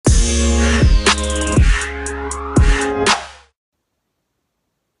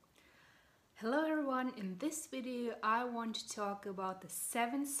this video, I want to talk about the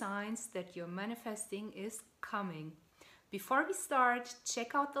 7 signs that your manifesting is coming. Before we start,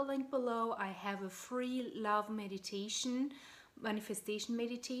 check out the link below. I have a free love meditation, manifestation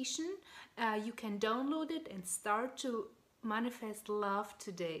meditation. You can download it and start to manifest love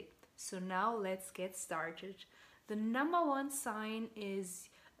today. So now let's get started. The number 1 sign is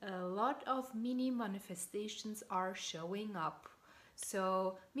a lot of mini manifestations are showing up.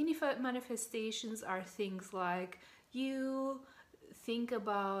 So mini manifestations are things like you think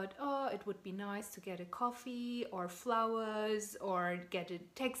about, oh, it would be nice to get a coffee or flowers or get a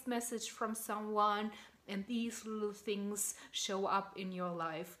text message from someone, and these little things show up in your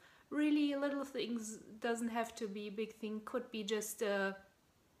life. Really, little things doesn't have to be a big thing, could be just a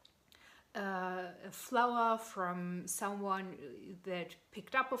flower from someone that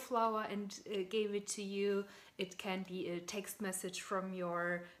picked up a flower and gave it to you. It can be a text message from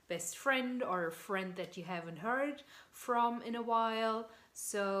your best friend or a friend that you haven't heard from in a while.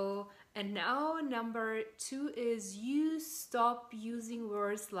 So, and now number 2 is you stop using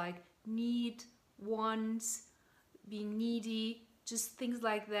words like need, want, being needy, just things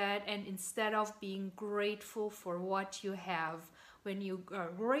like that, and instead of being grateful for what you have. When you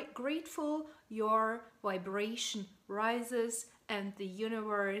are grateful, your vibration rises and the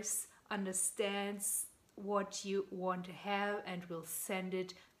universe understands what you want to have and will send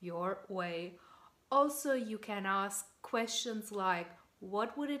it your way. Also, you can ask questions like,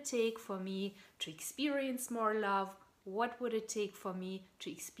 what would it take for me to experience more love? What would it take for me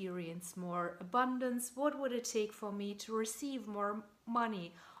to experience more abundance? What would it take for me to receive more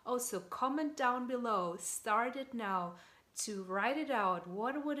money? Also, comment down below. Start it now to write it out.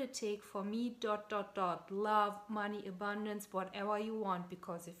 What would it take for me ... love, money, abundance, whatever you want,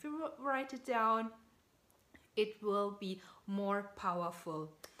 because if you write it down, it will be more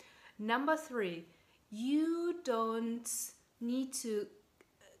powerful. Number 3, you don't need to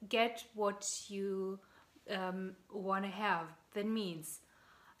get what you want to have. That means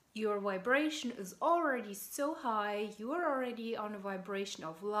your vibration is already so high, you are already on a vibration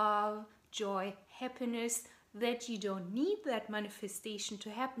of love, joy, happiness, that you don't need that manifestation to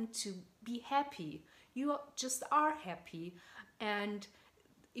happen to be happy. You just are happy, and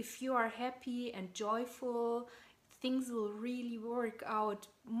if you are happy and joyful, things will really work out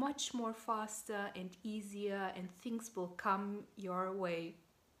much more faster and easier, and things will come your way.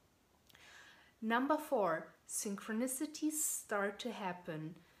 Number 4, synchronicities start to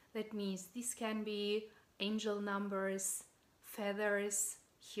happen. That means these can be angel numbers, feathers,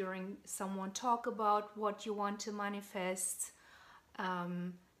 hearing someone talk about what you want to manifest,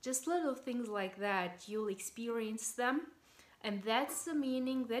 just little things like that. You'll experience them, and that's the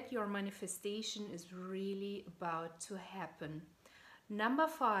meaning that your manifestation is really about to happen. Number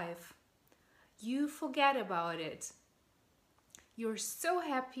 5, you forget about it. You're so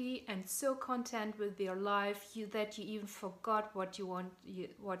happy and so content with your life that you even forgot what you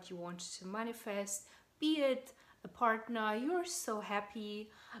wanted to manifest. Be it a partner, you're so happy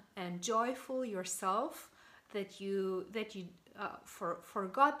and joyful yourself that you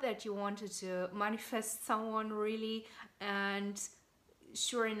forgot that you wanted to manifest someone really, and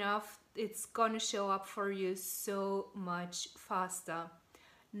sure enough, it's gonna show up for you so much faster.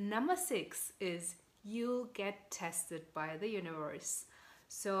 Number 6 is you'll get tested by the universe.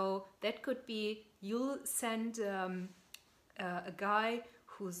 So that could be you'll send a guy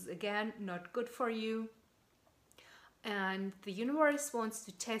who's again not good for you, and the universe wants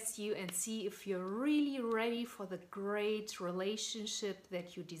to test you and see if you're really ready for the great relationship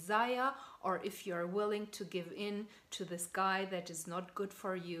that you desire, or if you're willing to give in to this guy that is not good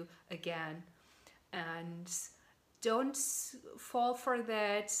for you again. And don't fall for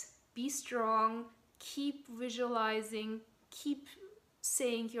that. Be strong. Keep visualizing. Keep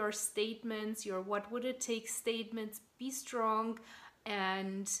saying your statements, your what would it take statements. Be strong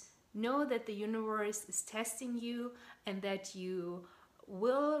and know that the universe is testing you, and that you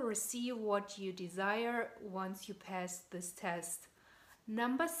will receive what you desire once you pass this test.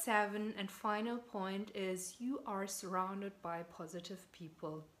 Number 7 and final point is you are surrounded by positive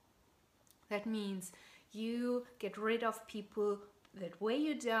people. That means you get rid of people that weigh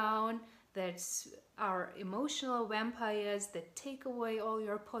you down, that are emotional vampires, that take away all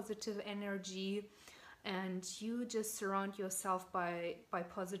your positive energy, and you just surround yourself by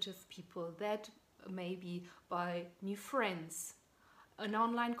positive people. That may be by new friends, an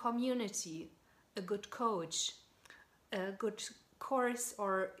online community, a good coach, a good course,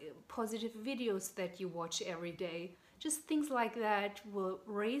 or positive videos that you watch every day. Just things like that will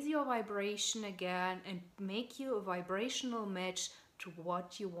raise your vibration again and make you a vibrational match to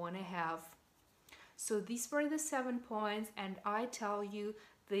what you want to have. So these were the 7 points, and I tell you,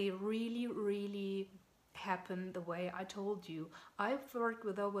 they really happen the way I told you. I've worked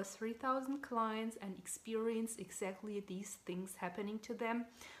with over 3,000 clients and experienced exactly these things happening to them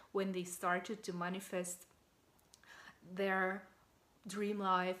when they started to manifest their dream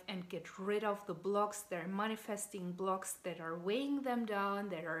life and get rid of the blocks. They're manifesting blocks that are weighing them down,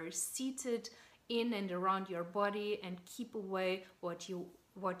 that are seated in and around your body and keep away what you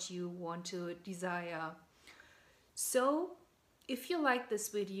want to desire. So if you like this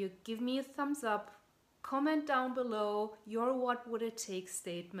video, give me a thumbs up, comment down below your what would it take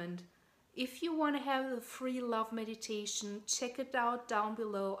statement. If you want to have the free love meditation, check it out down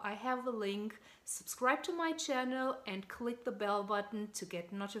below. I have a link. Subscribe to my channel and click the bell button to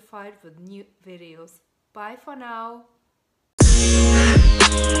get notified with new videos. Bye for now.